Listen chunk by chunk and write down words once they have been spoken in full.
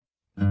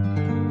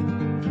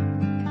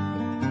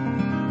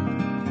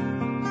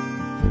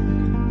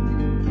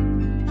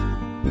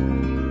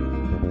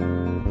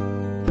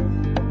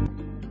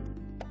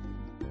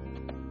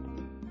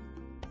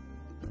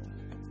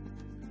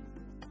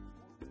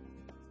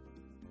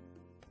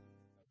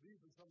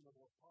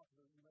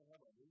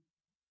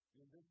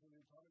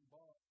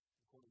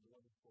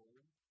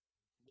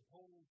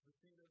Napoleon's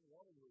defeat at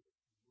Waterloo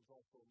was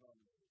also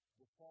nominated.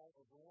 The fall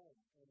of Rome,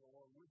 and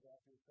along with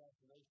that, the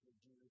assassination of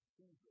Julius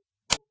Caesar,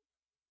 both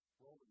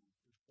Roman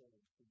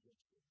historians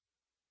suggested.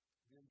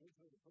 The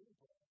invention of the printing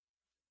press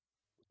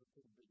was a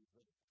pretty big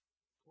event.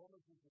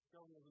 Columbus's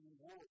discovery of the New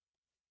World,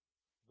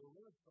 the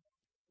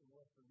Renaissance in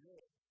Western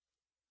Europe,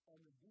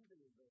 and the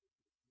D-Day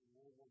advances in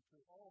World War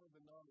II all have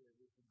been nominated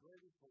as the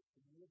greatest, most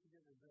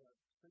significant event,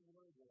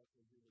 singular event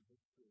in human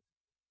history.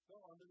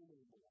 There are many,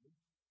 many more,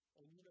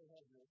 and you may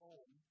have your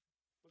own,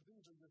 but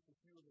these are just a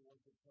few of the ones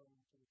that come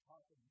to the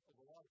top of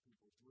a lot of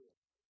people's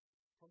list.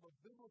 From a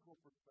biblical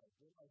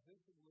perspective, I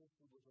think the list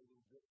was a little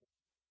different.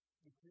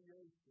 The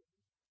creation,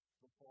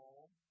 the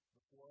fall,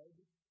 the flood,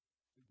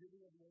 the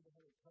giving of the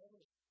Abrahamic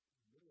covenant.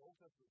 Many Old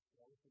Testament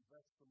scholars think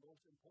that's the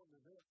most important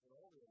event in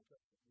all the Old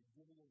Testament, the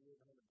giving of the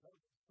Abrahamic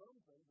covenant. Some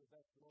think that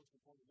that's the most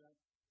important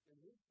event in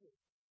history.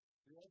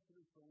 The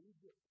Exodus from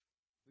Egypt,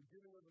 the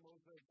giving of the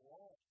Mosaic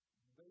Law,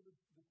 David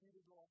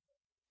defeated Goliath,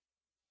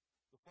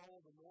 the fall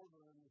of the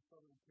northern and the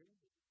southern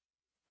kingdom,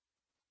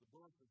 the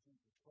birth of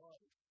Jesus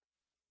Christ.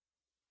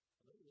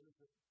 Another one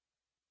is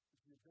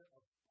the event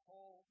of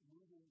Paul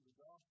moving the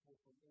gospel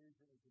from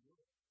Asia into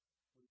Europe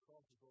when he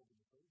crosses over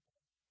the third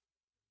time.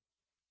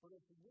 But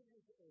as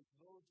significant as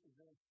those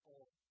events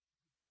are,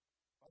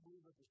 I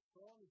believe that the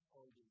strongest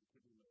argument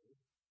to be made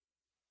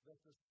that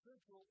the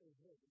central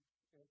event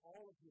in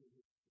all of human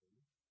history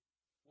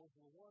was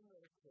the one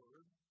that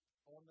occurred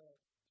on that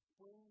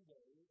spring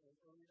day in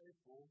early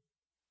April,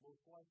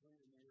 most likely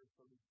in the year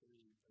 33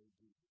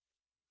 AD.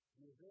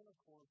 The event, of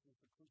course, is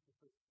the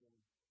crucifixion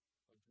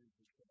of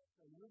Jesus Christ.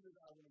 And with it,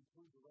 I would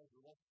include the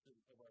resurrection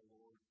of our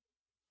Lord,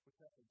 which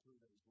happened 3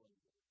 days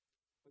later.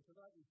 But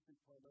tonight we speak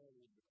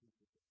primarily of the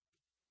crucifixion.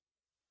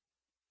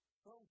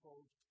 Some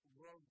folks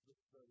love the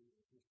study of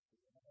history,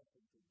 and I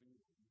happen to be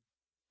one.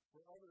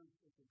 For others,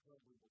 it's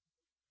incredibly boring.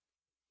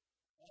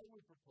 I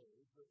would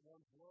propose that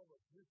one's love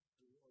of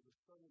history or the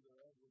study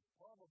thereof was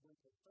probably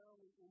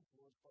profoundly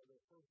influenced by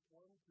their first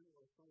 1, 2,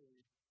 or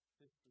 3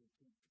 history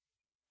teachers.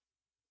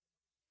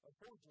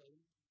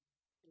 Unfortunately,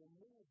 in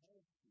many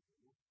high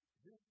schools,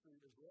 history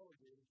is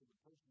relegated to the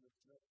person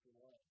that's next in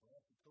line.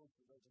 Perhaps the coach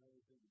that doesn't have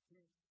anything to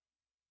teach.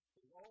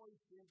 It always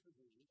seems to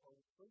be, or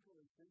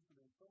frequently seems to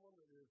be, someone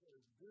that is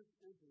as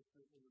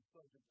disinterested in the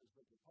subject as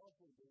they can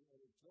possibly be, and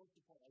it's no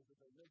surprise that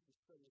they make the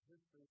study of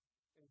history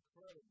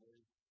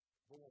incredibly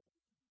boring.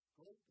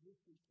 Great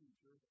history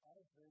teachers,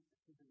 I think,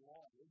 should be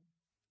lauded,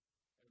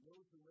 and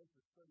those who make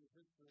the study of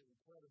history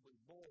incredibly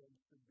boring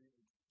should be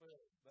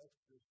expelled. That's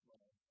just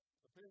my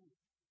opinion.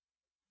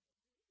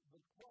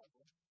 The cross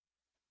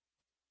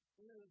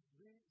is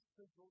the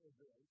central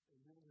event in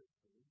human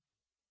history.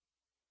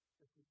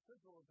 It's the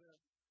central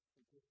event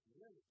in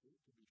Christianity,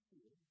 to be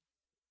sure,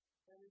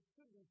 and it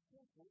should be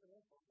central in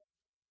our life.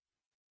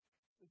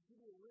 It should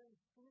be a lens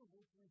through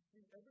which we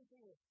see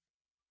everything else.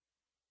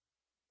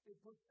 It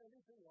puts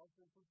everything else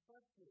in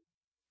perspective.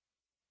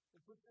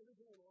 It puts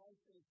everything in life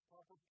in its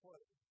proper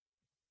place.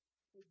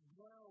 It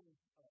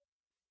grounds us.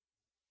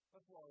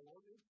 That's why our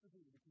Lord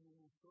instituted the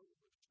communion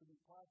service to be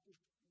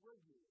practiced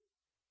regularly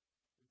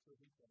until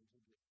He comes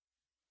again.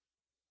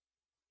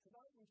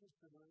 Tonight we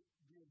consider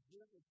the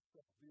event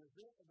itself, the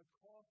event of the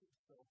cross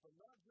itself, but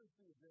not just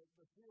the event,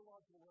 the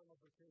theological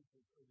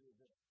ramifications of the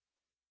event,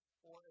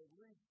 or at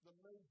least the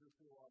major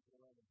theological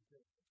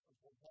ramifications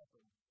of what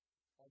happened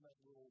on that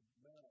little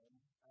mound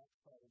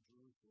outside of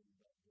Jerusalem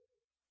that day.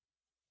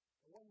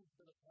 I want to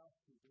set up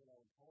housekeeping, and I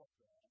would talk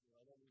that, and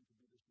I don't mean to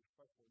be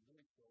disrespectful in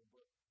doing so,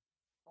 but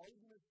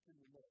arguments can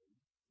be made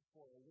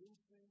for a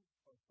Wednesday,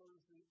 a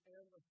Thursday,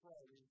 and a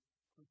Friday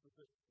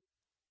crucifixion.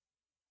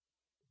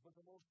 But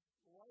the most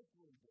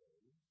likely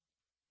day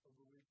of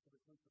the week for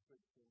the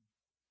crucifixion,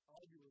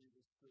 I believe,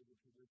 is still the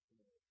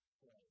traditional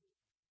Friday.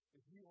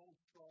 If you hold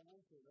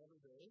strongly to another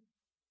day,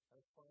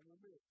 that's fine with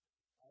me.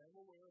 I am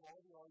aware of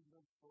all the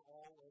arguments for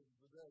all of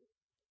the days.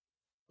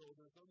 So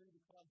there's no need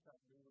to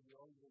contact me with the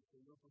arguments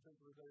for your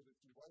particular day that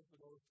you like the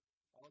most.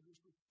 I'll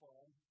just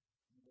respond.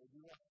 You may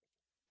be right.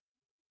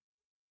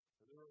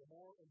 But there are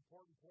more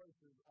important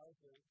places, I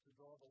think, to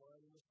draw the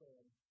line in the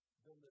sand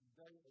than the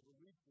day of the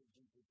week that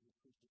Jesus was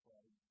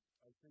crucified.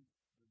 I think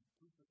the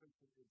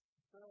crucifixion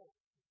itself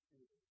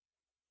is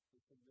a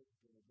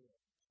significant event.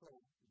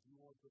 So, if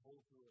you want to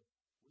hold to a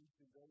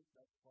Wednesday date,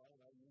 that's fine.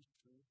 I used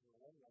to for a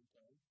long, long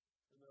time.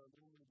 And there are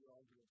many good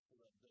arguments for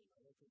that date.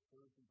 I don't think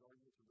Thursday's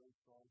arguments are very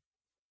strong.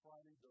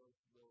 Friday does,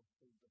 though,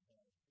 seem to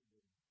have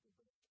the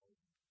best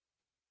argument.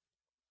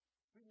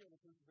 Speaking of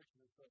the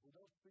crucifixion itself, we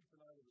don't speak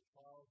tonight of the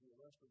trials, the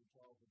arrest of the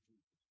trials of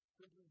Jesus.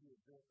 Simply the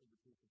event of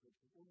the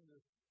crucifixion in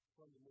this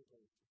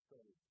fundamental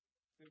study.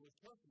 It was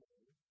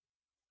customary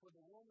for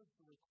the Romans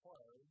to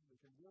require the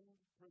condemned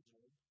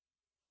prisoner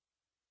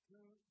to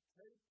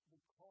take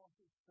the cross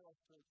itself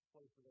to its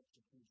place of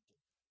execution.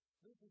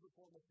 This is a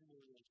form of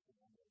humiliation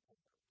on their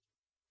part.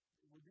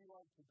 It would be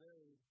like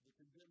today, the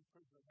condemned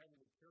prisoner having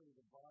to carry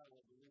the vial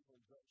of the lethal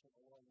injection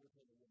along with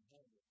him and then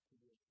hand it to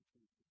the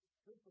execution.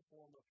 It's a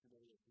form of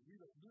humiliation. We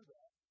don't do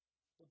that,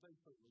 but they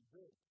certainly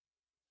did.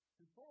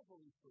 Historical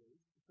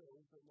research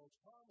shows that most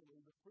commonly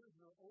the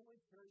prisoner only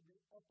carried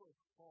the upper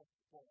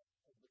crossbar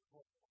of the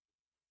cross,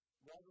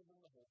 rather than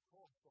the whole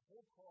cross. The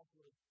whole cross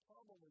would have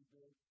probably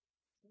been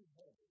too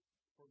heavy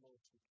for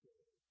most to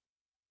carry.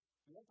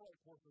 The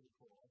upright portion of the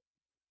cross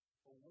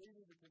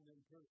awaited the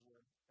condemned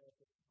prisoner at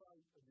the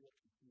site of the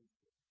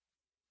execution.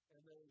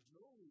 And there is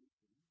no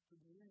reason to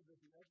believe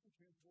that the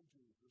execution of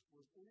Jesus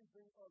was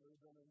anything other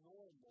than a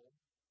normal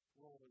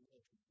Roman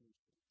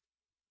execution.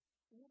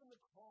 Even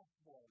the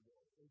crossbar,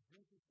 though, as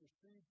Jesus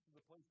proceeds to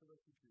the place of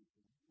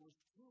execution, was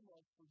too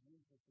much for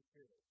Jesus to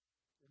carry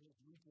in his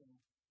weakened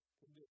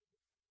condition.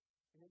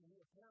 And he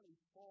apparently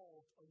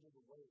falls under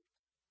the weight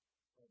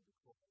of the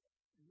cross.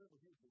 Remember,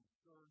 he's been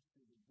scourged,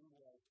 he's been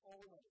brutalized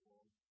all night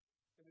long,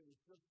 and it was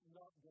just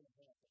not going to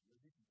happen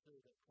that he could carry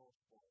that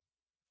crossbar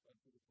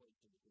to the place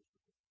of the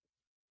crucifixion.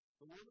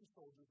 The Roman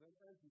soldiers, then,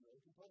 as you know,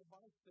 compelled a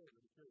bystander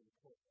to carry the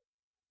cross.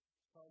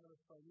 Simon of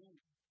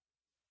Cyrene,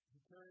 who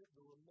carried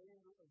the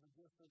remainder of the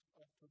distance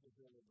up to the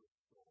hill of the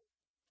skull.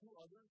 Two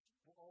others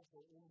were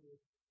also in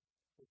this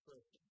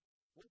procession.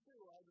 Once they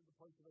arrived at the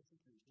place of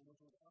execution,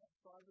 which was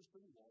outside the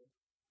city wall,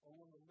 on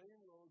one of the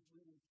main roads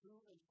leading to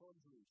and from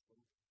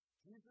Jerusalem,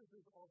 Jesus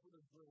is offered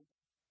a drink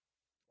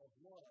of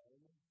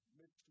wine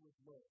mixed with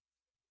mud.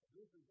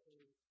 This is a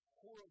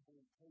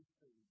horribly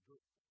tasting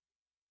drink.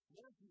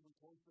 Matthew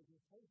reports that he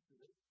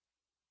tasted it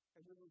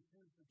and then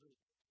refused to drink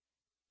it.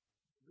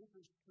 This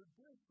is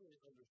traditionally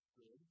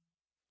understood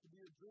to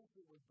be a drink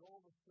that would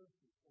dull the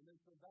senses. And they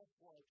said that's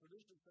why,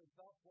 tradition says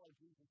that's why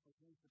Jesus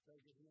refused to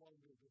take it. He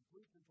wanted to have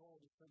complete control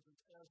of his senses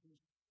as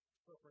he's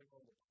suffering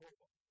on the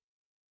cross.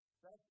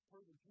 That's per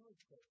the Jewish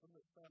custom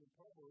that's found in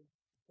Proverbs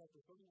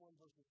chapter 31,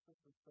 verses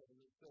 6 and 7.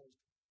 It says,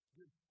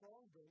 "Give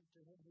strong drink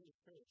to him who is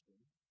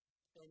perishing,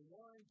 and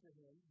wine to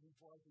him whose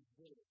life is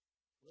bitter.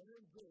 Let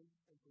him drink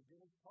and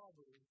forget his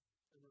poverty,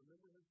 and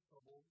remember his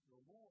trouble no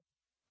more."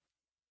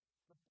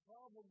 The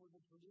problem with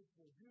the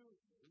traditional view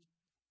is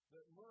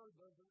that myrrh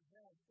doesn't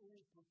have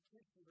any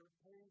particular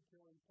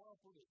pain-killing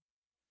properties.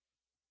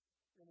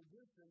 In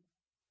addition,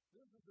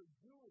 this is a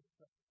Jewish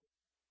custom,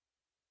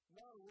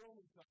 not a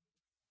Roman custom.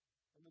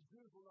 And the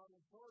Jews were not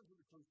in charge of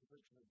the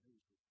crucifixion of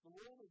Jesus. The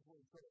Romans were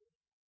in charge.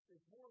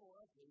 It's more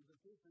likely that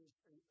this is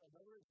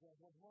another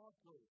example of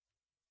mockery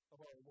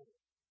of our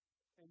Lord.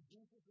 And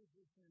Jesus is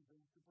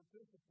refusing to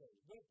participate.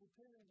 They're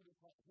pretending to be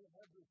confident. He'll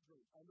have this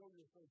drink. I know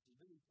you're thirsty.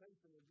 Then he's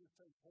tasting it and just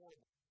tastes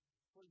horrible.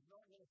 So he's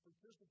not going to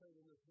participate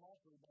in this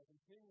mockery by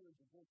continuing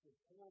to drink this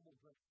horrible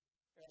drink.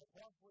 At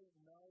approximately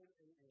 9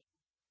 a.m.,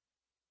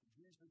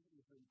 Jesus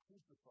is then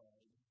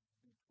crucified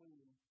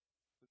between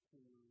the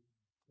two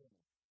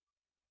criminals.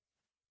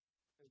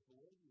 As the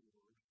Lord hangs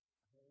between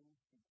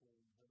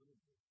heaven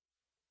and earth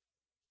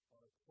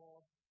on a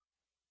cross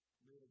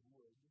made of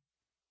wood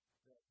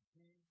that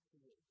he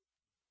created,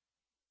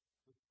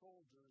 the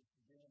soldiers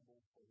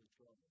gambled for his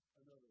garment,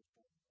 another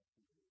form of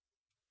humiliation.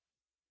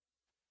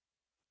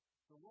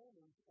 The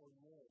Romans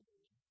ordinarily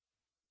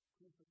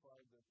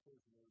crucified their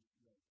prisoners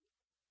naked.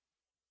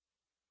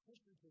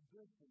 Christian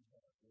tradition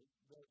has it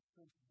that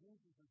since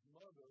Jesus'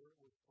 mother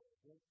was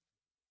present,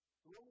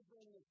 the Romans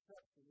made an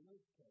exception in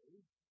this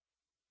case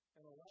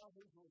and allowed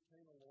him to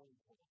obtain a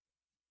loincloth.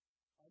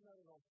 I'm not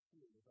at all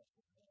sure that that's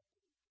what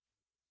happened.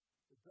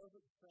 It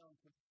doesn't sound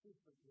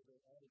consistent with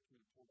their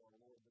attitude toward our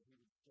Lord that he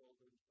would show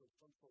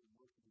some sort of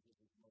mercy because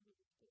his mother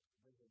was sick.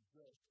 They had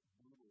just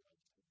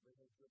brutalized him. They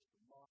had just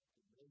mocked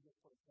him. They had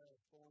just put a crown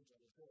of thorns on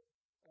his head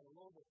and a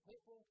robe of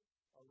purple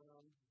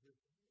around his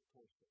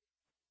torso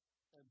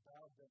and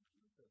bowed down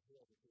and said,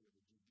 "Hail the King of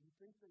the Jews." Do you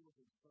think they were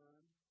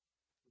concerned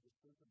with the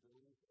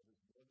sensibilities of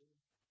his mother?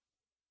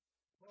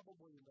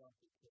 Probably not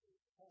the case.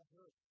 Paul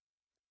Harris,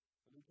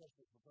 the New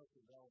Testament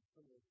professor Dallas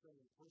Singer, said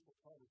in a personal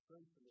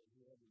conversation that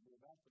he had with me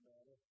about the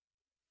matter,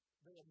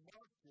 they had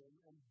mocked him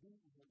and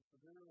beaten him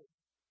severely.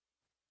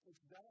 It's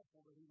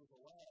doubtful that he was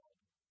allowed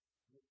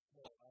this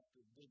small act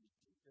of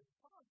dignity. It's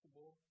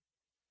possible,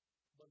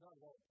 but not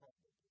at all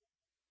probable.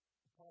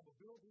 The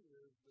probability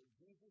is that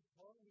Jesus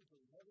hung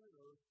between heaven and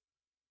earth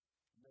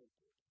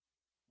naked,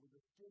 with the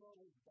skin on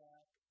his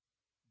back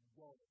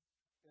gone,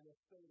 in a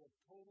state of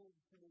total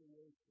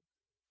humiliation,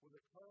 with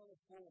a crown of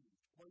thorns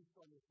placed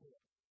on his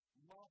head.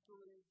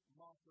 Mockery,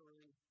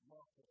 mockery,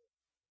 mockery.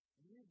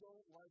 We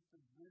don't like to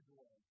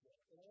visualize that.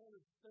 And I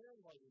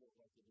understand why we don't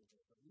like to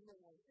visualize that. We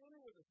don't want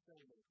anyone to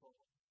stand on the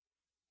cross,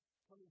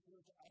 coming to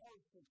us our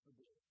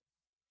sensibility.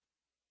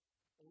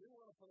 And we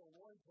want to put a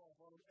loincloth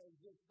on him as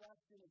if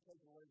that's going to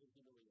take away the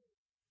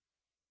humiliation.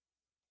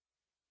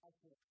 I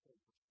can't say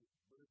for sure,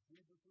 but if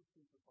Jesus was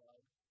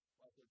crucified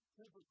like a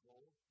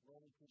typical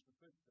Roman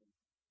crucifixion,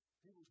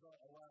 he was not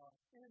allowed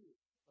any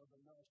of the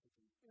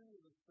niceties, any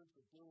of the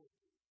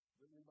sensibilities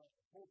that we might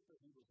hope that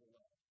he was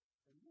allowed.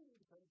 And we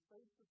need to come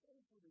face to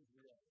face with these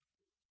realities.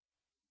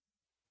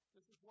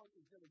 This is what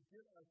is going to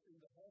get us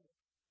into heaven.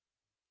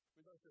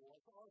 We don't say, well,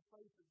 it's our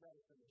faith that got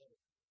us into heaven.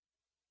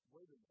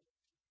 Wait a minute.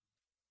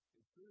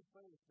 It's his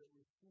faith that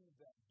received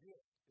that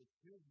gift. It's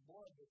his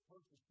blood that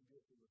purchased the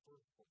gift in the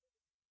first place.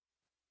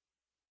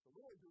 So We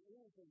don't do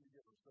anything to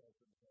get ourselves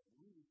into heaven.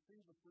 We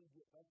receive a free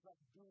gift. That's not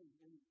doing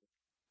anything.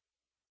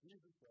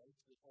 Jesus Christ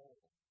did all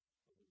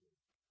of it.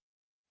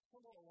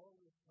 Somewhere along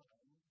this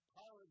time,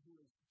 Pilate, who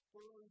is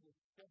thoroughly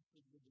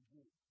disgusted with the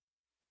Jews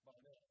by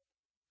now,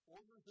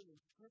 orders an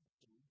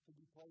inscription to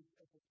be placed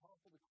at the top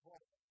of the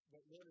cross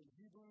that read in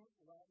Hebrew,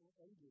 Latin,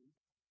 and Greek,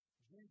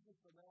 Jesus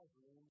the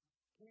Nazarene,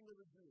 King of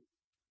the Jews.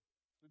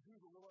 The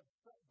Jews were a little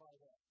upset by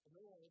that, and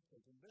they wanted to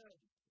take him down.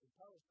 And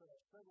Pilate said,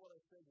 I said what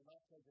I said, and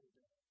not taking it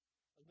down.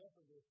 Enough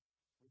of this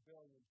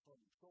rebellion from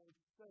you. So it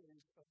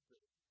stays up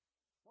there.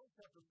 Mark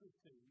chapter 15,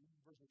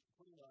 verses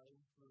 29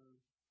 through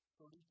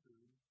 32,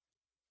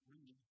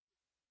 reads,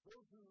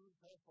 those who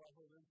pass by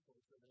heard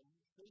insults at him,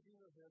 shaking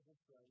their heads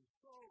and saying,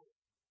 so,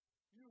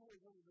 you who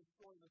are going to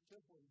destroy the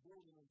temple and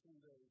build it in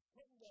 3 days,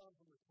 come down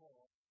from the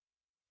cross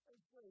and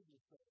save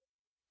yourself.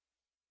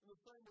 In the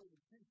same way,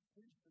 the chief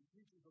priests and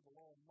teachers of the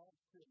law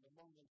mocked him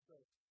among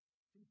themselves.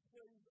 He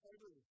praised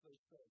others, they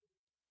say,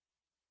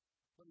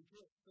 but he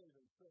can't save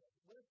himself.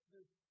 Let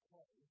this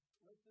Christ,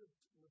 let this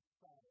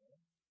Messiah,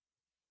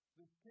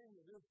 this King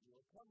of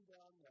Israel, come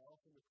down now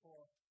from the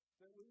cross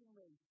that we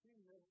may see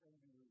him and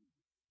believe.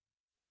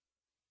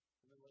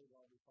 And then later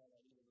on, we find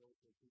out even those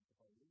who are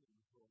crucified with him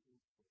will insult the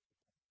cross.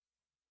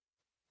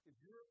 If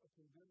you're a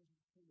condemned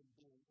human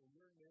being and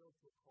you're nailed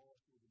to a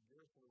cross with a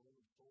garrison of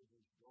Roman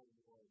soldiers going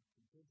to a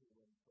contingent of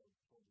Roman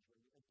soldiers,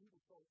 and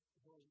people start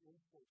throwing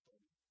insults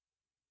on you,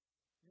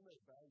 you may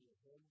bow your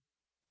head,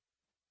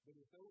 but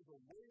if there was a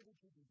way that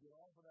you could get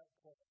off of that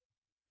cross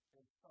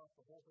and stop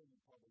the whole thing,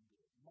 you'd probably do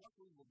it.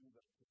 Mockery will do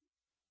that to you.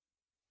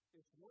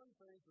 It's one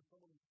thing for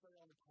someone to stay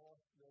on the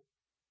cross that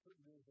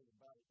couldn't do anything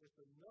about it.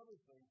 It's another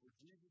thing for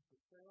Jesus to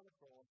stay on the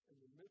cross in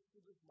the midst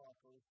of this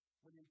mockery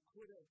when he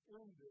could have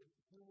ended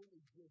human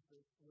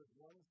existence with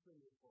one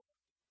single thought.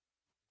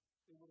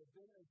 It would have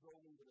been as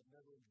though we would have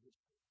never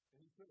existed.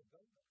 And he could have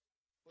done that.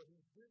 But he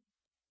did.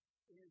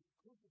 He is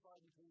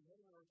crucified between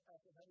heaven and earth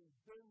after having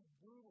been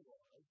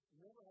brutalized,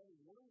 never having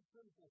one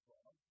sinful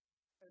thought,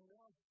 and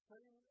now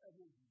Satan at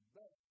his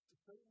best,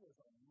 Satan is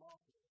a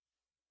mocker.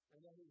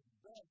 And at his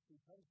best, he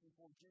comes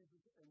before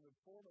Jesus in the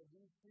form of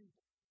these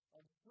people.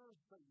 I'm sure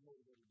Satan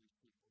motivated these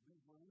people.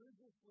 These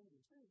religious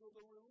leaders. These are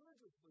the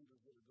religious leaders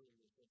that are doing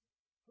this thing.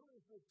 Who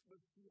is this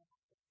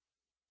Messiah?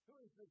 Who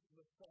is this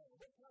Messiah?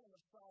 What kind of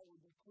Messiah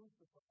would be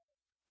crucified?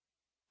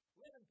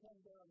 Let him come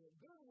down and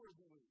then we'll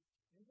believe.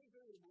 You think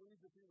they would believe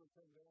if he would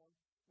come down?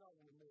 Not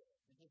in the middle.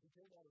 Because he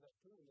came out of that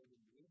tomb and they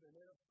didn't believe. They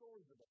made up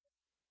stories about it.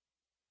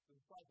 The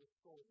disciples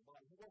told about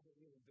it. He wasn't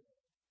really dead.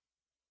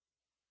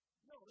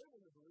 No, they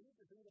wouldn't have believed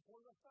if he would have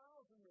pointed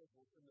 1,000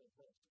 miracles in their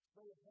presence.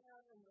 They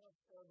had enough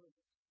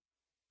evidence.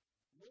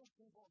 Most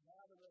people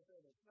have enough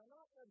evidence. Now,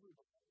 not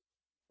everybody.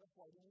 That's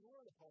why we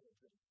learn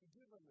apologetics, to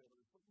give them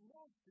evidence. But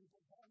most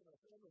people have enough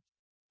evidence.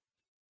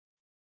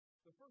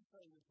 The first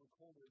thing that's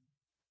recorded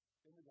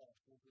in the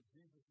Gospels that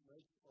Jesus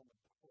makes on the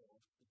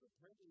cross is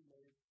apparently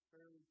made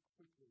fairly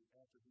quickly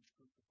after he's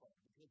crucified.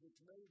 Because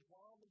it's made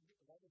while the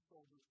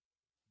soldiers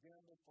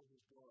gamble for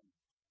his garment.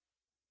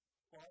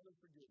 Father,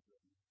 forgive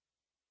them,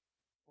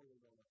 for they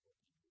don't know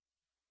what to do.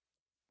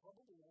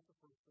 Probably not the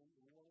first thing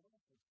any one of us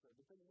would say.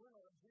 But then we're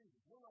not Jesus.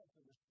 We're not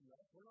the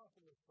Messiah. We're not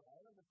the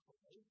Messiah, the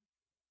Christ.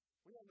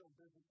 We have no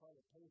business trying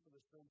to pay for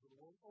the sins of the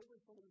world. Only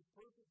someone who's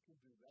perfect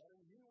could do that,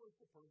 and he was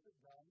the perfect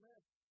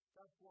God-man.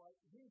 That's why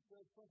he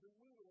said something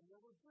we will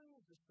never dream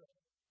to say.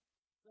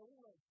 Now, we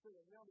might say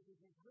it now because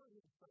we've heard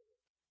him say it.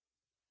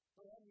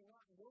 But had we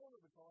not known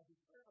of the cross,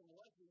 it's very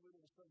unlikely we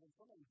would have said when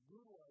somebody's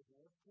brutalizing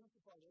us,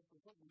 crucifying us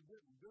for something we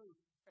didn't do,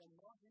 and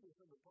mocking us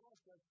in the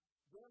process,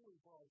 then we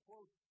follow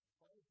close.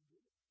 Father, forgive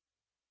us.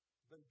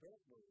 They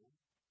don't know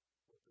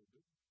what they're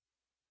doing.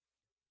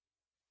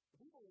 The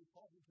people he's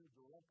talking to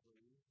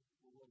directly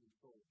were Roman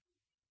soldiers.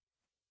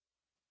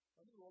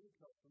 Under Roman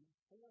custom,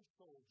 4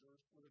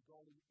 soldiers would have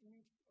guarded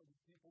each of the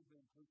people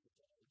being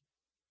crucified,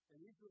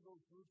 and each of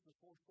those groups of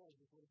 4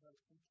 soldiers would have had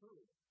a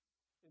centurion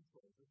in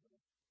charge of them.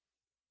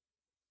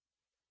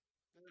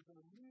 There is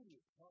an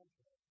immediate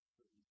contrast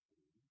that we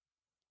see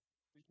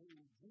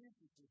between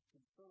Jesus'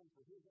 concern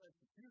for his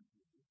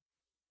execution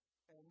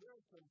and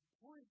their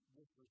complete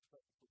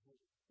disrespect for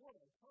him. What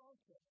a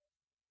contrast!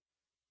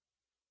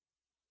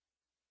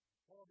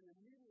 While the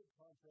immediate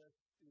contrast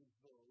is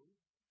those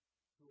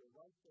who are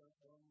right there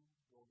on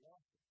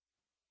Golgotha,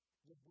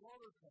 the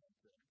broader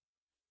context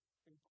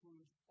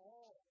includes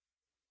all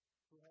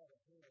who had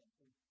a hand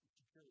in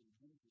securing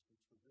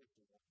Jesus'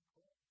 position at the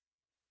cross.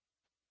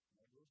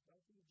 That goes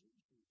back to the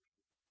Jewish leadership.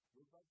 It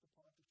goes back to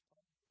Pontius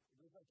Pilate. It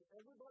goes back to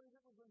everybody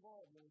that was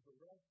involved in his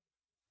arrest,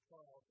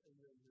 trial, and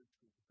then his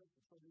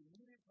crucifixion. So the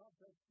immediate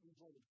context is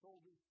Roman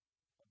soldiers.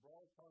 A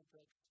broad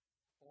context,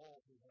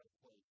 all who had a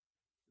place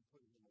in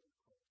putting him on the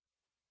cross.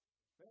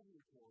 Matthew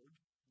records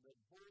that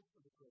both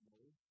of the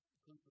criminals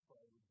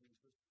crucified with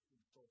Jesus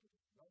insulted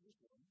him. Not just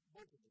one,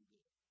 both of them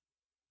did.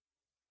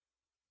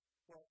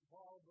 But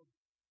while the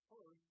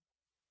first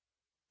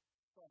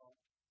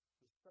stopped,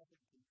 the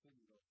second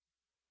continued on.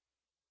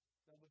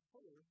 Now the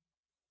first,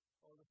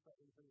 or the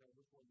second, depending on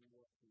which one you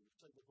want to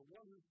say, but the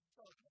one who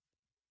stopped,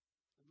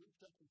 and we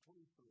chapter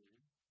 23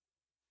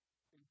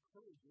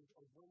 encourages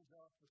or brings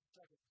out the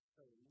second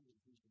saying that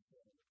Jesus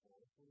said on the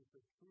cross, when he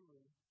said,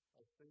 truly,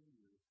 I say to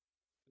you,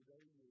 today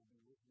you will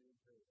be with me in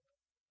paradise.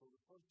 So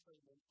the first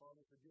statement,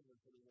 Father, forgive them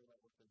for they know not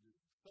what they do.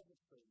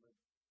 Second statement,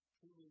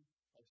 truly,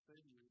 I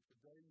say to you,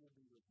 today you will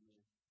be with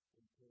me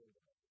in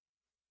paradise.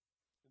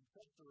 In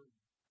chapter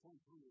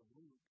 23 of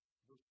Luke,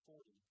 verse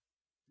 40,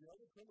 the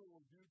other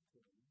criminal rebuked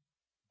him.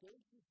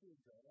 Don't you fear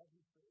God,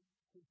 he said,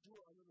 since you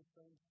are under the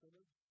same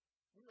sentence?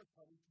 We are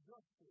punished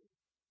justly,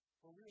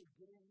 for we are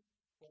getting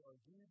what our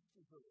deeds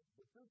deserve.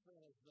 But this man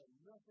has done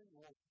nothing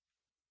wrong.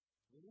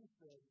 Then he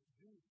said,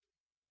 Jesus,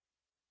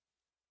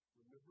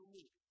 remember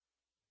me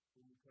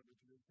when you come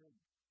into your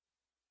kingdom.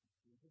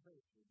 Jesus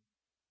answered,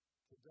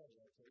 today,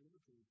 I tell you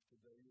the truth,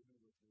 today you'll be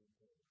with me in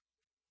paradise.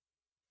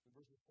 In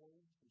verses 40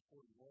 and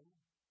 41,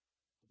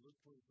 in Luke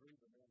 23,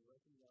 the man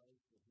recognized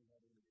that he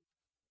had a need.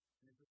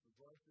 Jesus was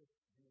righteous,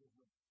 he was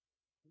not.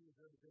 He was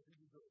there because he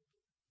deserved it.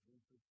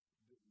 Jesus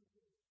didn't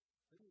deserve it.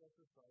 Then he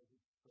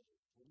exercises faith.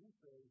 When he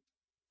says,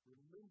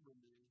 remember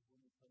me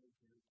when you come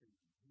into your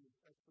kingdom, he is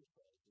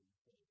exercising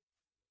faith.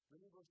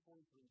 Then in verse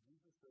 43,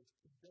 Jesus says,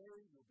 today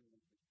you'll be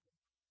with me.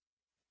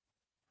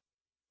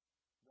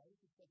 Not at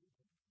the second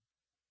time,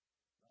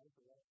 not at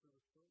the last of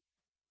the church.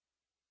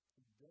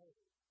 Today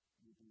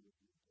you'll be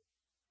with me.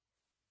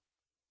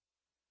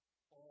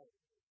 All of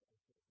us, I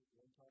think, at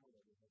one time or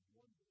another, have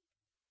wondered,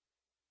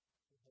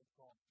 have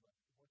thought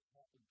about what's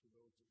happened to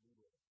those that we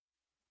love.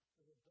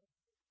 They have done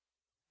it.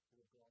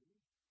 They have gone in.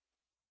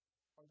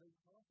 Are they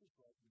conscious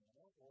right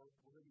now, or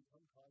will they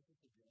become conscious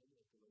again at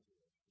the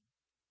resurrection?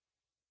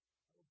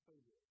 I would say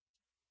this.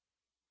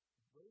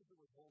 Those that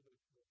would hold that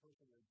the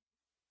person is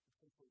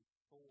essentially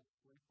soul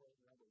asleep right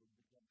now, but would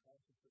become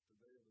conscious at the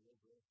day of the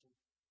resurrection,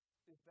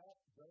 if that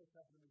does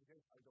happen to be the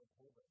case, I don't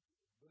hold that to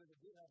you. But if it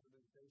did happen to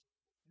be the case,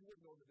 you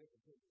wouldn't know the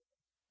difference anyway.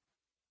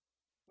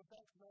 But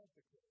that's not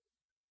the case.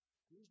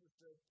 Jesus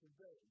said,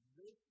 today,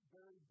 this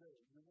very day,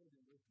 you're going to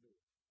be with me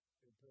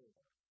in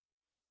paradise.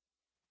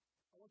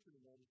 I want you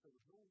to notice there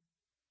was no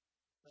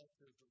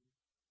baptism,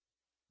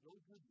 no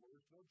good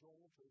works, no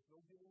joining the church, no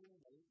giving in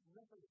money,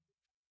 nothing.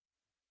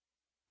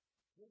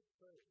 Just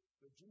say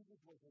that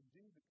Jesus was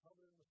indeed the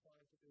covenant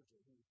Messiah to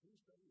Israel. He was who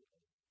he said he was.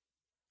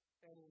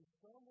 And in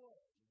some way,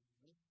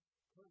 this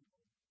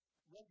criminal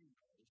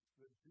recognized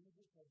that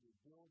Jesus had the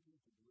ability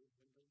to deliver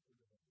him into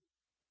heaven.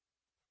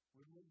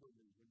 Remember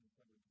me when you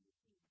come into the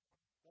kingdom.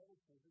 That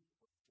was his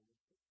expression of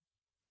faith.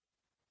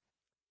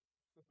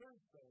 The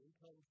third thing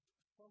comes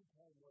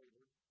sometime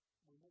later.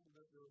 Remember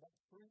that there are about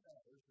 3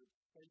 hours that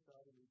space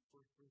out in these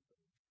first 3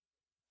 things.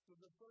 So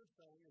the third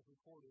thing is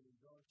recorded in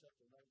John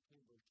chapter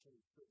 19, verse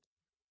 26.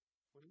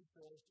 When he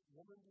says,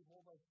 woman,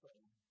 behold thy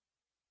son,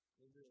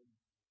 and then,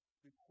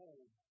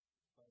 behold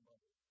thy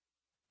mother.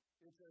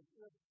 It's as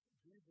if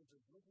Jesus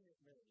is looking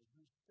at Mary,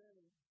 who's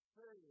standing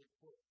very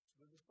close.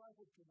 The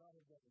disciples could not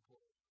have gotten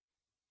close.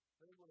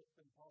 They would have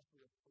been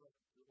possibly a threat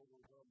to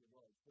overwhelm the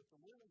guards. But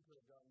the women could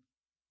have gotten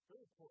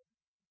very close.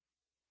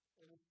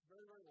 And it's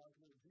very, very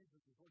likely that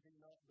Jesus is looking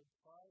not but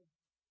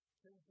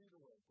 5-10 feet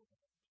away,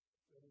 perhaps,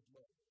 at his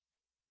mother.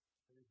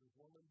 And he says,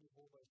 woman,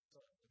 behold thy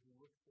son. And he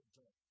looks at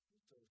John and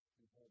says,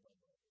 behold thy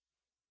mother.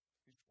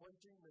 He's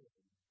pointing Mary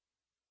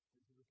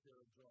into the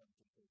care of John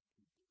for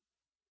safekeeping.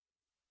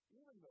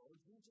 Even though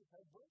Jesus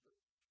had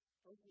brothers,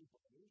 earthly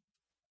brothers,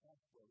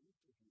 half-brothers,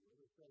 if you will.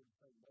 They started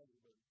the same mother,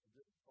 but a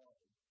different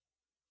father.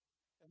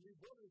 And these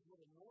brothers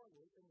would have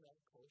normally, in that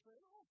culture,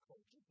 in all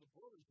cultures, the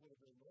brothers would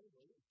have been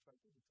normally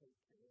expected to take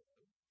care of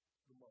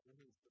the mother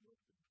who is the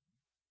most important.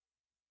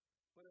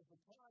 But at the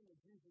time that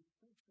Jesus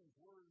speaks these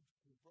words,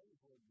 his brothers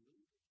will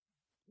believe.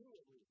 2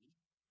 at least,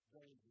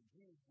 James and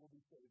Jude, will be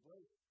saved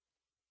later.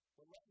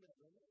 But let me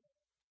know that.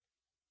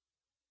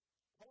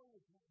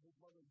 Calling his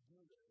mother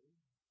Judah,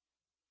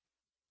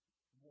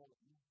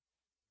 woman,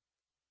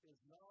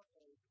 is not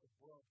as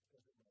abrupt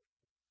as it might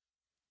be.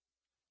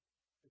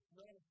 It's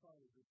not a sign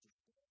of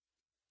disrespect.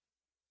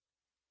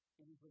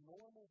 It is a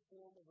normal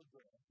form of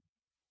address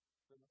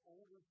that an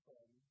older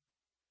son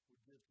would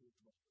give to his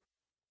mother.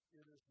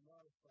 It is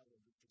not a sign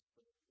of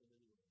disrespect in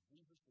any way.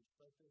 Jesus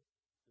respected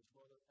his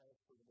mother as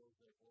per the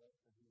Mosaic law,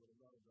 and he would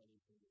have not done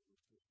anything that was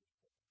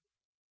disrespectful.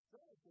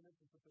 Jonathan is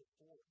a bit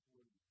forward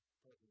when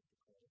present to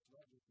Christ,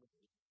 not just me,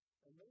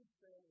 and they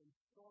stand in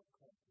stark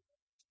contrast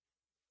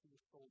to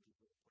the soldiers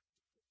that are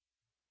present.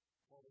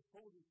 While the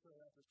soldiers say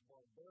out this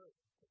barbaric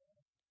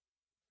task,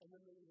 and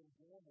then they even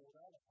gamble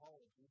without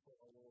apology for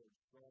our Lord's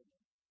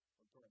garment of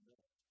torment.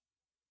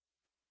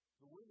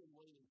 The women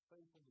wait in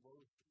faithful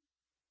devotion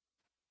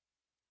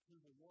to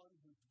the one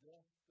whose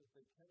death that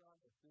they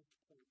cannot at this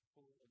point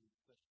fully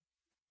understand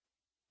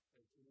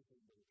as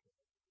anything but a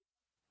tragedy.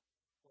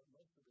 What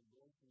must have been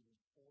going through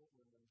these 4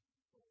 women's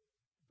souls,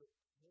 the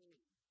pain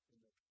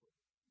in that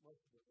soul,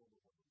 must have been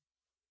overwhelming.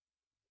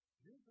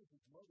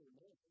 Jesus' mother,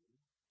 Mary,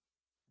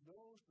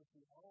 knows the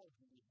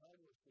theology behind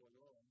what's going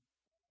on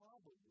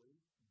probably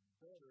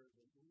better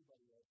than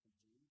anybody else in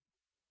Jesus.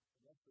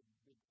 And that's a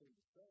big thing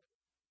to say.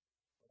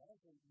 But I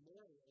think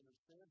Mary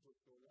understands what's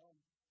going on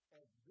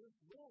at this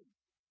moment.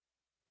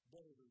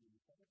 better than the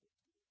disciples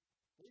did.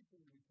 They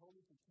seemed to be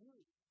totally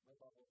confused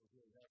about what was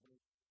really happening,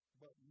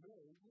 but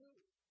Mary knew.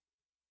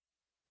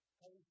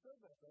 Having said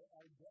that, though,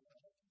 I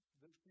doubt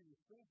that she was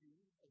thinking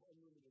of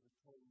unlimited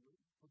atonement,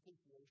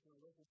 propitiation,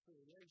 or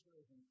reconciliation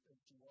as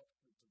she walked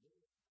through the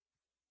day.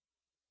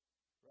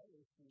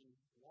 Rather, she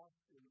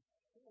walked in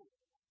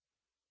horror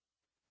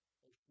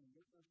as she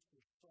witnessed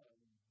her son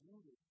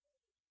brutalized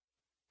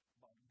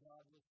by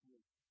godless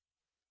men.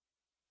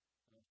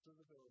 And I'm sure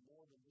that there were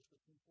more than just a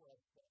few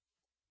flashbacks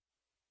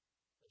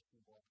as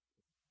she walked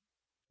through.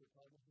 She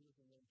probably was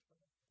a young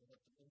child,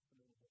 perhaps an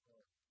incident of her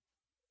heart.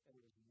 And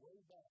it was way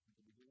back at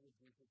the beginning of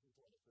Jesus'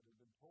 life that had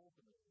been told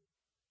to Mary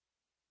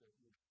that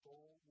your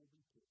soul will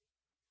be pierced.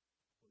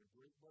 What a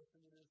great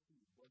blessing it is to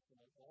you, blessing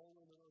like all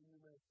women on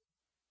your name.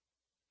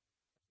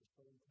 At the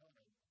same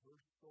time, her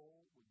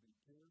soul would be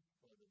pierced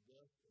by the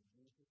death of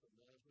Jesus of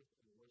Nazareth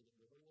in a way that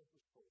never was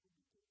her soul would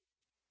be pierced.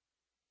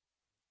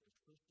 As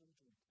Christians,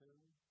 we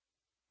tend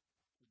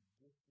to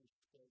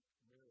disrespect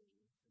Mary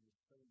in the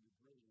same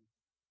degree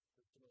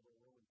that some of our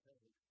Roman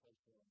Catholics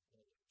place her on a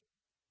pedestal.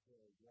 They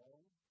are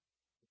wrong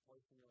to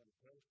placing her on a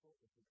pedestal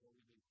as the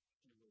Cody did.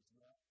 She was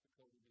not the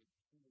Cody did.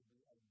 She would be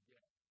a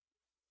guest.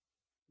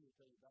 She would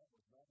say, that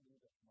was not me,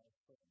 that's my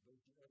son.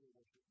 Don't you ever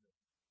worship me.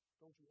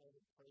 Don't you ever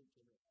pray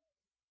to me.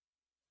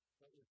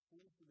 But it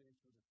seems to me,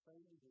 to the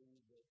same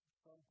degree that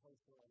some place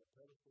her on a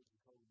pedestal as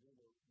the Cody did,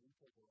 we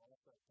take her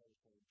off that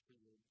pedestal and treat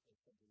her as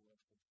something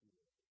less than she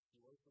was. She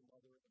was the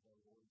mother of our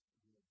Lord's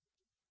humanity.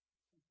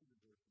 And she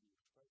deserves to be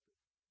respected.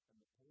 And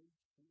the pain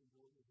she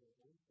endured in her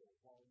own soul,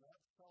 while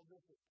not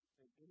salvific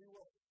in any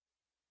way,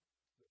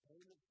 the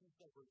pain that she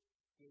suffered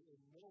did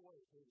in no way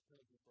pay the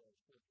penalty for our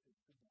sins. It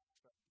should be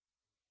expected.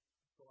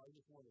 So I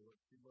just wonder what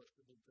she must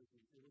have been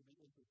thinking. It would be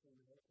interesting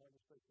to have a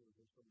conversation with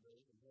her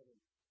someday in heaven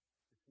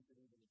if she could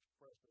even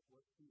express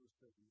what she was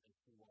thinking as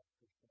she walked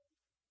her son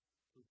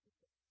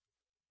crucified.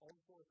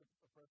 Also at the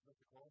present at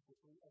the cross were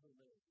three other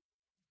Marys.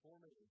 Four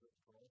Marys at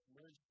the cross.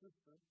 Mary's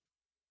sister,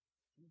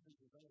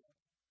 Jesus' aunt,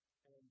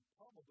 and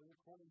probably,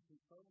 according to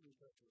some New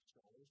Testament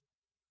scholars,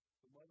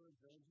 the mother of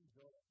James and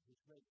John,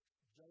 which makes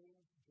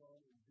James,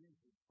 John, and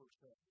Jesus first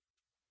cousins.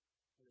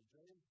 And if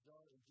James,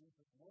 John, and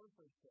Jesus were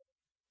first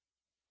cousins,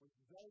 which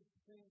does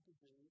seem to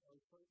be, or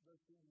does seem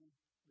to be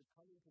the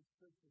common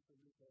consensus of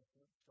New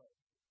Testament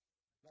scholars.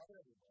 Not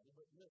everybody,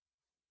 but many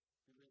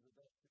believe that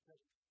that's the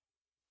case.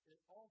 It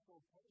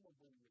also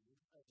probably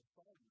means, as a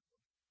side note,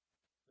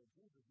 that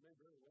Jesus may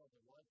very well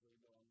have likely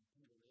known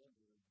Peter and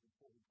Andrew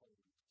before he called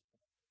them.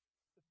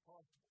 It's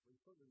possible. They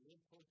certainly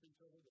lived close to each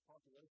other. The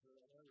population of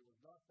that area was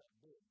not that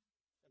big.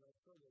 And I'm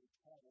sure that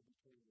it's travel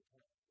between the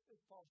towns.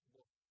 It's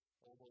possible,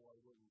 although I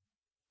would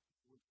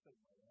stake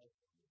my life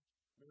on it.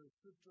 Mary's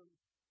sister,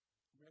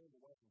 Mary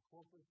the wife of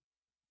Clopas,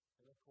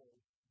 and of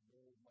course,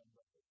 Mary my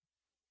mother,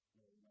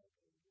 Mary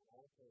Magdalene, were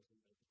all present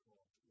at the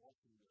cross,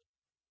 walking there,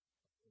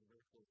 and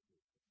very close to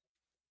each other.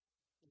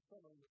 In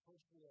summary, the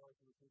first 3 hours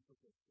of the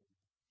crucifixion,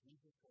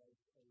 Jesus Christ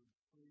uttered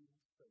 3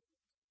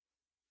 statements.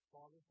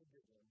 Father,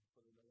 forgive them,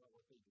 for they know not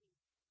what they do.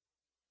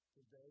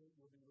 Today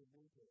will be with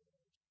me in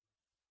paradise.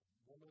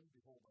 Woman,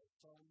 behold thy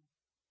son.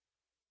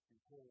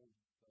 Behold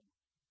thy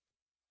mother.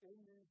 In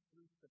these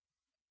 3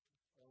 statements,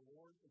 our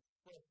Lord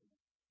expresses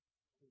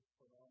his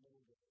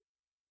phenomenal grace.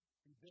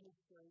 He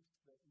demonstrates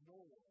that no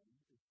one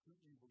is too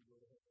evil to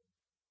go to heaven,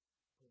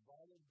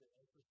 provided they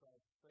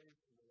exercise faith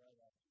in the right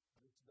action.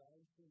 This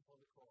dying thief on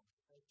the cross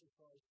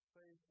exercised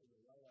faith in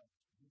the right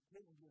action. He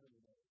couldn't give any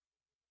more.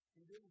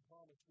 He didn't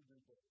promise to do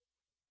better.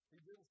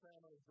 He didn't say,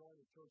 I'm going to join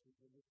the churches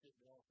and just get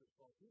me off this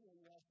cross. He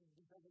didn't ask him to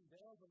be taken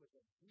down from the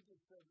cross. He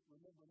just said,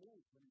 remember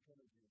me when you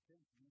come into your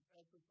kingdom. He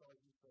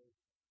exercised his faith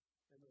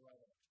in the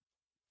right action.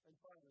 And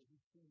finally, he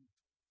sees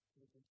to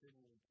the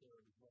continuing care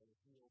of his mother.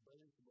 He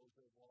obeys the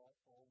Mosaic law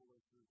all the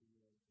way through to the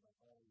end by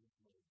all his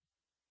modes.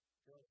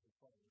 God the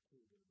Father,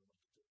 too, did the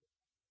most different.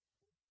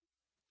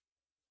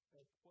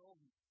 At 12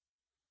 years,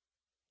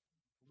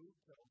 Luke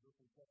tells us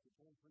in chapter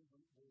 23,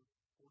 verse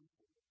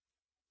 44,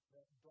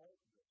 that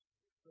darkness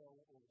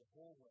fell over the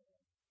whole land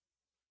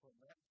from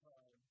that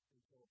time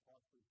until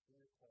approximately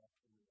 3 o'clock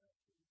in the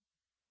afternoon.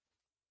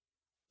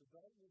 The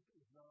darkness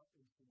is not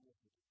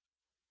insignificant.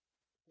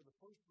 For the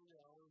first 3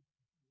 hours,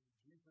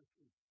 Jesus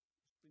is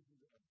speaking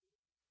to others.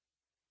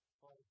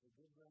 Father,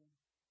 forgive them.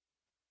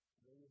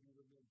 They will be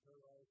with me in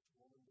paradise.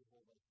 Woman,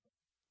 behold thy son.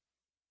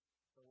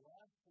 The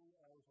last 3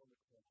 hours on the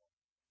cross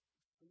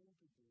seem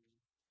to be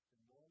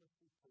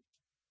enormously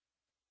personal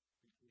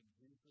between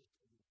Jesus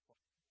and his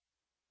Father.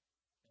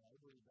 And I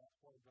believe that's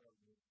why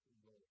darkness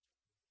enveloped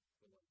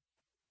the light.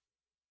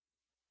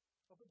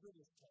 Up until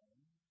this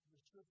time, the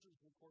scriptures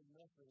record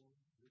nothing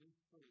really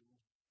true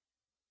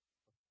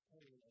of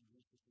pain on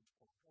Jesus'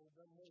 part. Oh,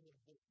 there may have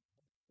been.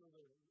 I'm sure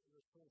there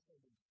could have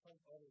been some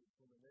others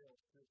when the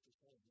nails pierced his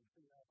hands. You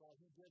see, after all,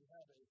 he did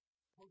have a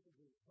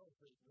perfectly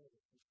healthy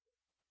nervous system.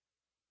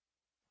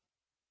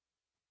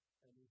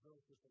 And his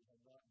nervous system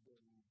had not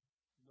been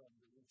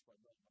numbed, at least by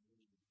not by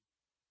any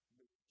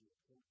mixed with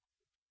pain.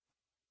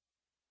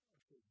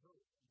 I'm sure it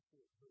hurt. I'm sure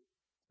it hurt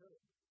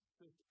terribly,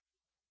 physically.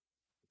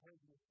 The pain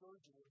was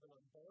scourging was an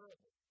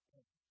unbearable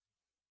pain.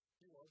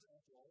 He was,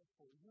 after all,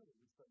 fully human.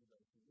 We studied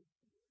that a few weeks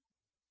ago.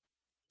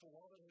 So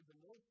while there had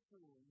been no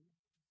sins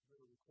that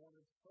were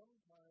recorded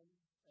sometime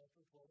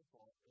after 12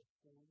 o'clock, a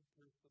sin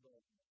pierced the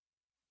darkness.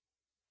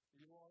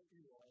 Eli,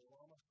 Eli,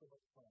 lama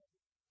sabachthani.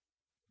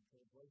 In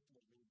translation,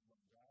 it means, my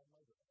God,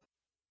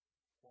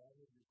 why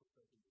have you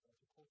forsaken me?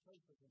 That's a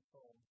quotation from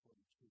Psalm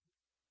 22.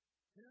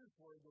 Here's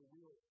where the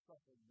real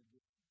suffering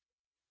begins.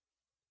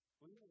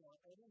 Believe it or not,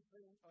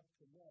 everything up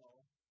to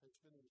now has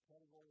been in the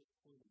category of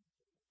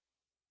cleansing.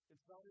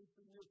 It's not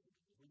insignificant.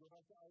 If we go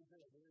back to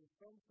Isaiah, there is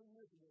some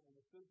significance in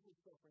the physical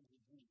suffering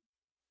of Jesus.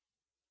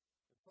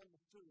 And some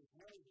mysterious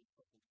way that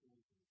suffering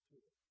significant to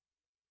it.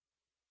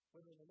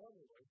 But in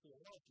another way,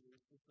 theologically,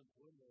 it's just a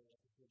preliminary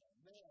episode.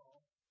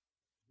 Now,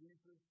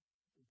 Jesus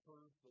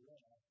incurs the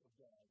wrath of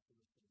God for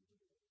the sins of the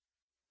world.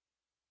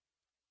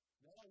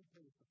 Now he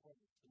pays the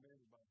price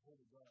demanded by the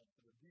Holy God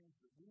for the deeds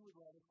that we would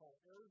rather call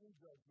errors in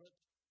judgment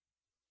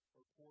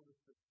or poor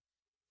decisions.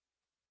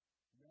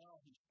 Now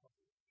he's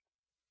punished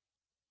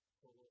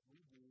for what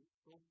we do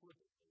so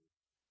flippantly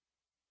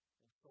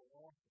and so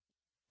often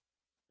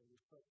and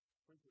with such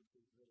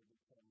frequency that it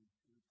becomes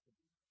routine.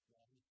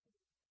 Now he's punished.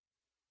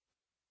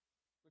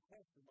 The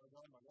question, my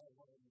God,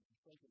 why have you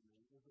forsaken me,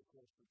 is of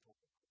course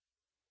rhetorical.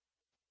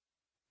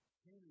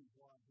 He knew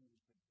why he was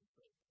being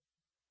forsaken.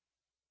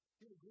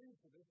 He agreed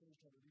to this in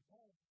eternity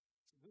past.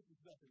 This is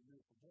nothing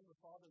new for him.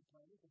 The Father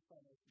planned it, the Son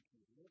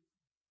executed it.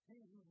 He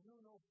who knew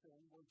no sin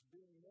was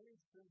being made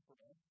sin for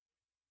us,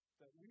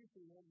 that we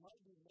through him might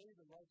be made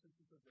the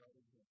righteousness of God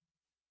in him.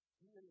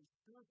 He in his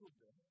spiritual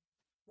death,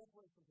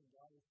 separation from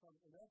God in some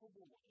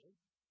ineffable way,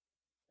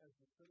 as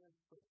the sinner's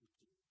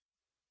substitute.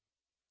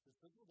 The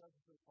physical death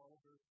is going to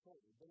follow very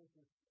shortly, but it's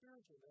the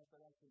spiritual death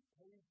that actually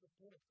pays the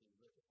penalty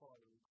that the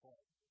Father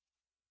requires.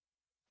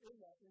 In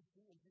that is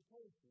the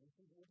imputation. This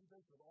is the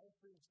imputation of all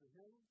things to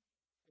him,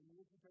 and the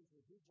imputation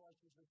of his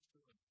righteousness to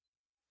us.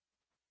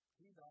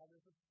 He died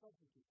as a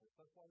substitute.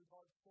 That's why we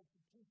call it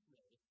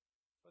substitutionary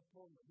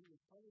atonement. He was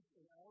punished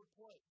in our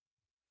place.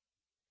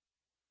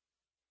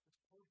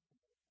 It's personal.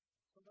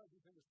 Sometimes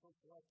we think it's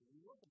post-collective. We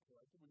look at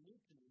collective, we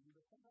need community,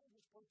 but sometimes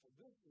it's personal.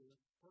 This is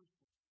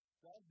personal.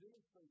 God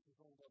demonstrates his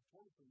own love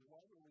towards us.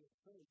 Why do we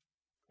think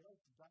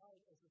Christ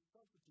died as a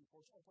substitute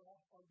for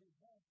us, on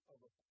behalf of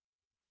us?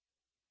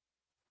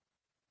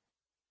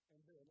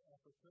 And then,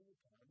 after a period of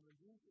time, the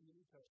Greek in the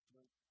New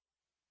Testament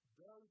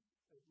does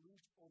at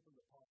least open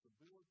the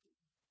possibility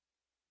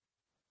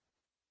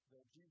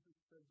that Jesus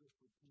said this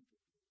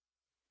repeatedly.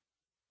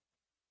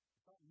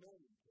 It's not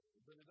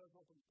momentary, but it does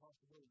open the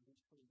possibility that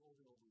he's saying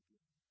over and over again.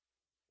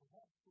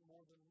 Perhaps for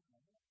more than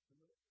an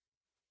hour.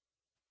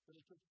 But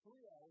it took 3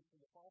 hours for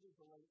the Father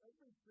to lay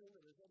every sin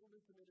that has ever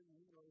been committed in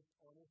the earth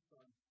on his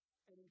Son,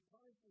 and he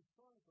punished his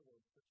Son for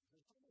those sins.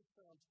 It almost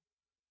sounds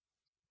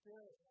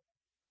scary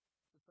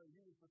to say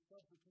he was the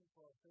substitute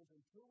for our sins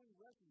until we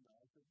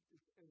recognize that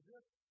it's as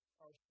if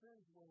our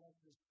sins were like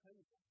this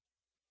table.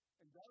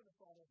 And God the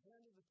Father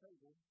handed the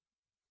table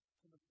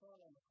to the Son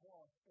on the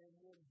cross and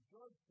then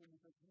judged him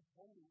because he's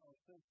holding our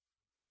sins.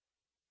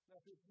 Now,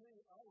 if it's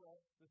me, I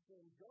let the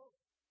sin go.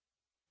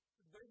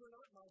 They were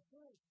not my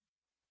sins.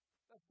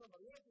 That's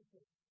somebody else's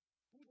sin.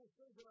 People's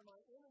sins are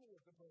my enemy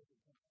at the present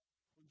time.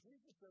 When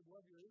Jesus said,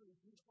 love your enemies,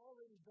 he's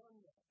already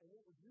done that. And it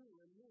was you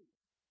and me.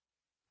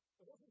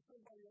 It wasn't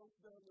somebody else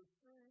down the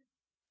street.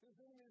 His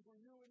enemies were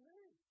you and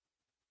me.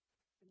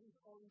 And he's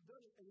already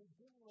done it. And he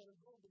didn't let it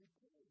go, but he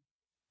could.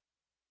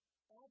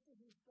 After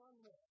he's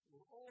done that,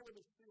 with all of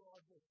his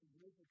theological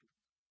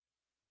significance,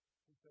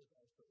 he says,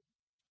 I serve you.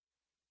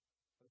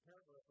 An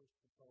apparent reference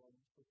to Psalm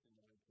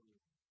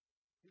 69:21.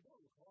 He got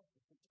on the cross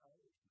for 6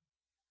 hours.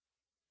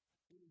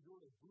 He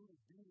endured a brutal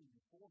beating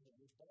before him.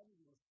 His body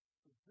was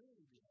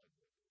severely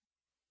dehydrated.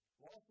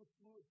 Loss of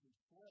fluid from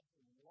sweat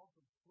and loss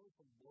of fluid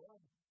from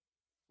blood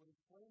would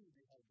explain the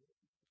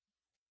dehydration.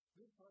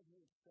 This time he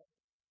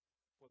accepts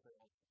what they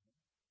offer him.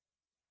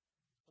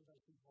 Sometimes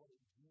we call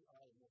it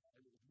GI wine.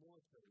 It was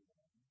military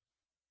wine.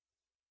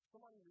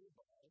 Somebody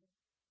nearby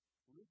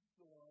reached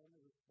the wine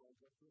and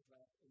explained up to his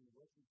mouth and the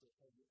rest of the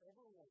have you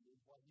ever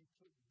wondered why he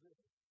took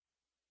this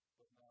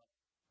but not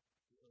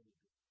the other drink?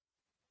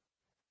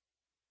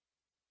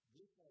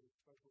 This had a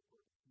special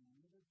purpose. He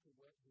needed to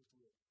wet his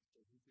lips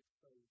so he could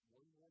say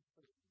one more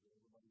thing that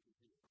everybody could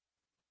hear.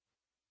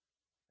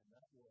 And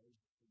that was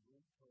the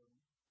Greek term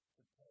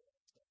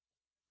tetelestai.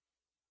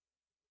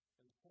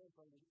 And the point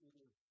of it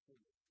is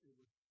finished. It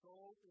was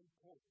so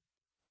important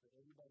that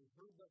everybody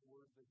heard that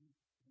word that he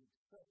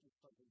accepted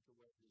something to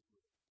wet his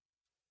lips.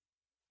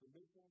 The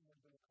mission had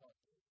been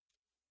accomplished.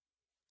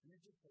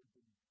 Jesus had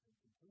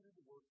completed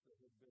the work that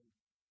had been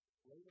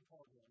laid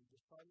upon him,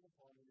 decided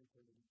upon in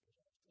eternity past.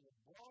 And a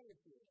broader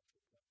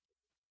theological context.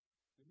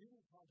 The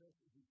immediate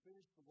context is he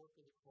finished the work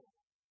of the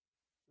cross.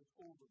 It's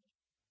over.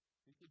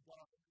 He could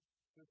die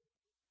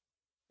physically.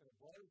 In a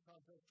broader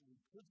context, we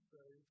could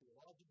say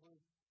theologically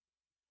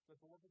that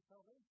the work of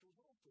salvation was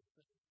also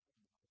finished.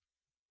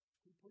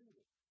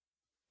 Completed.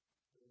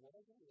 There was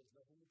nothing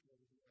that needed to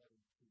be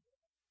added to that.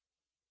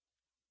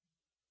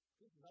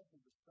 This is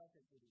actually the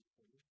second in his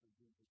faith that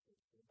Jesus said.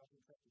 Back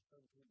in chapter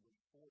 17, verse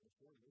 4,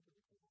 before he made the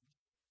decision,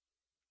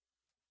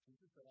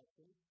 Jesus said, I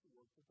finished the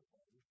work that the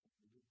Father sent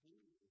me to do.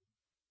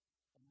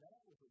 And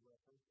that was a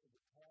reference of the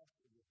task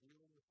of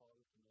revealing the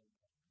Father to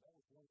mankind. That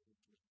was one of his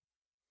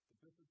missions. But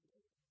this is the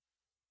other.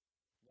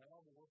 Now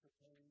the work of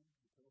pain,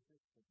 the penalty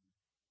of sin,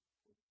 was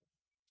finished.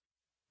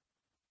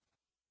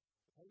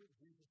 The payment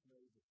Jesus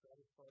made to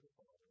satisfy the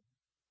Father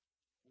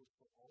was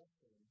for all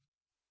sin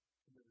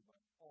committed by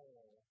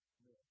all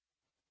men.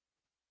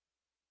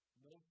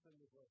 No sin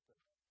was left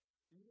out.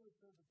 Even the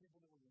sins of people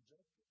that were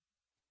rejected.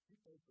 He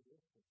paid for those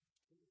sins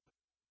too.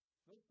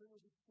 No sin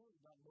was excluded.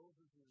 Not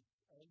Moses'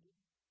 anger,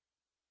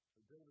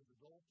 or David's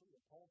adultery, or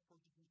Paul's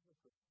persecution of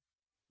Christians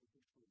was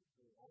excluded.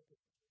 They were all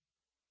paid for.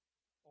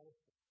 All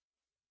sin.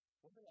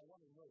 One thing I want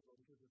to note, though,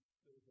 because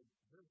there's a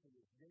version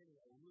that's gaining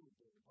a little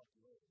bit of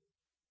popularity.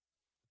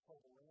 It's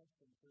called the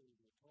ransom theory of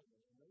the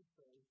atonement, and they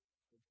say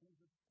that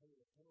Jesus paid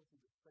a penalty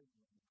to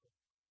Satan on the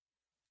cross.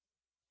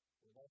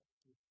 Well, that's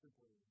just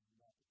simply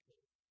not the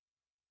case.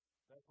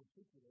 That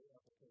particular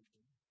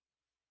application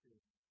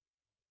is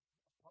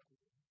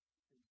popular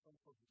in some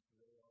circles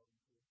today.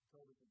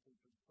 Television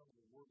features some of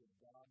the Word of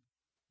God,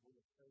 Word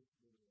of Faith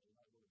movement, or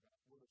not Word of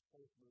God, Word of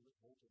Faith movement,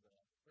 both of that.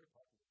 Very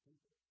popular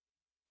people.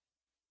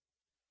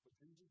 But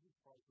Jesus'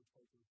 price was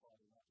paid to the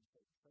Father, not to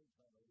Satan. Satan's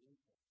not a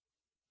loophole.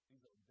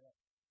 He's our debt.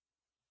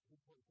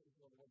 He's one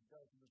of the ones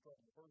God in the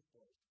trouble in the first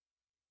place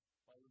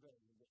by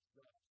rebelling against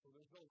God. So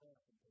there's no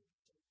ransom paid to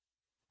Satan.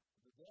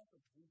 The death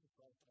of Jesus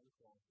Christ on the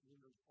cross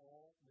renders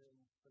all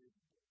men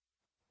favorable.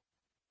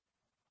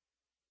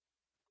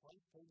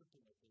 Christ paid the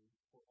penalty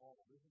for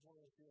all. This is one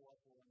of the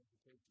theological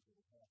ramifications of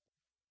what happened.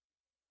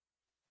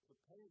 The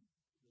payment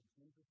that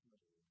Jesus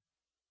made,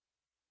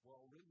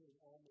 while rendering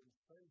all men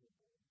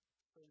favorable,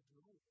 saves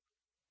no one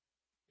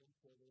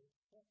until they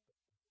accept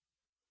it.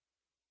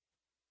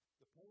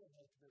 The payment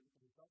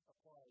does not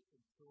apply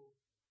until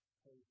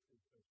faith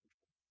is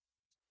exercised.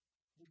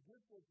 The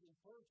gift was in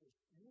purpose.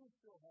 You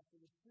still have to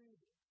receive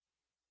it,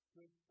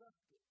 to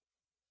accept it,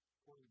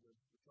 according to the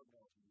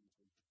terminology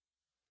used in Jesus.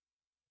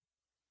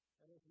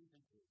 And as we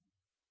conclude,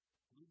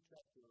 Luke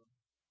chapter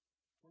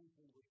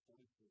 23, verse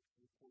 46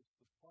 reports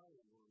the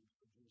final words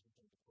of Jesus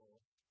on the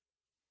cross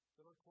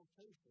that are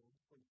quotations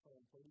from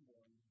Psalm 31,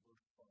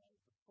 verse 5.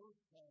 The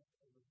first half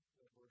of the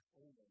verse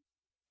only,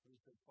 when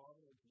he said,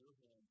 Father, into your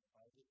hands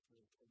I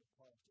dismiss or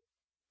deposit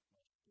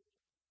my spirit.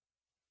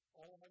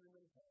 All having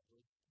been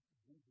accomplished,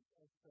 Jesus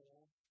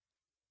exhaled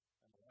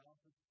and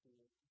allowed his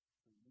spirit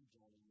to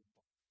rejoin the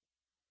Father.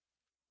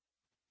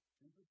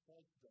 Jesus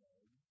Christ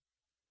died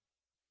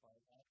by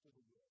an act of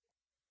the will.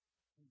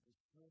 He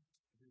dismissed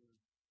his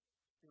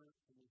spirit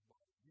from his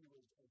body. He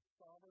was as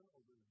sovereign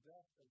over his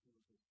death as he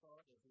was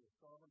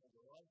sovereign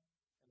over life,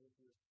 and as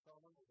he was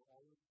sovereign over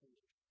all his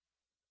creation.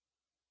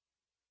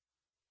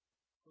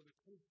 For the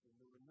Christian,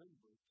 the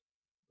remembrance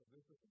of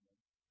this event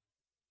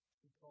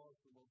should cause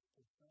the most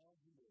profound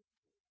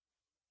humility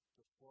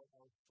to flood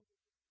our soul,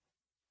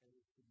 and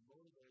it should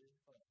motivate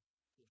us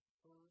to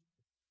serve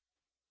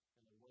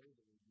in a way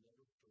that we've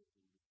never served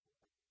him before,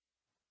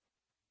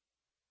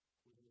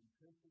 with an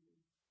intensity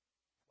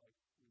like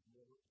we've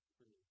never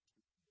experienced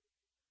before.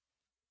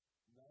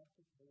 Not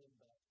to pay him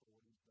back for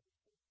what he's done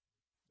for us.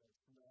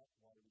 That's not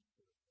why we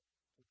serve him.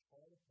 To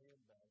try to pay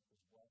him back is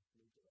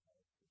blasphemy to the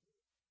highest degree.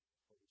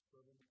 But we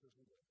serve him because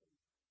we love him.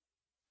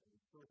 And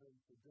we serve him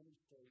to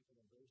demonstrate in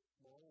a very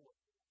small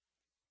way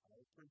our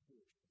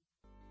appreciation.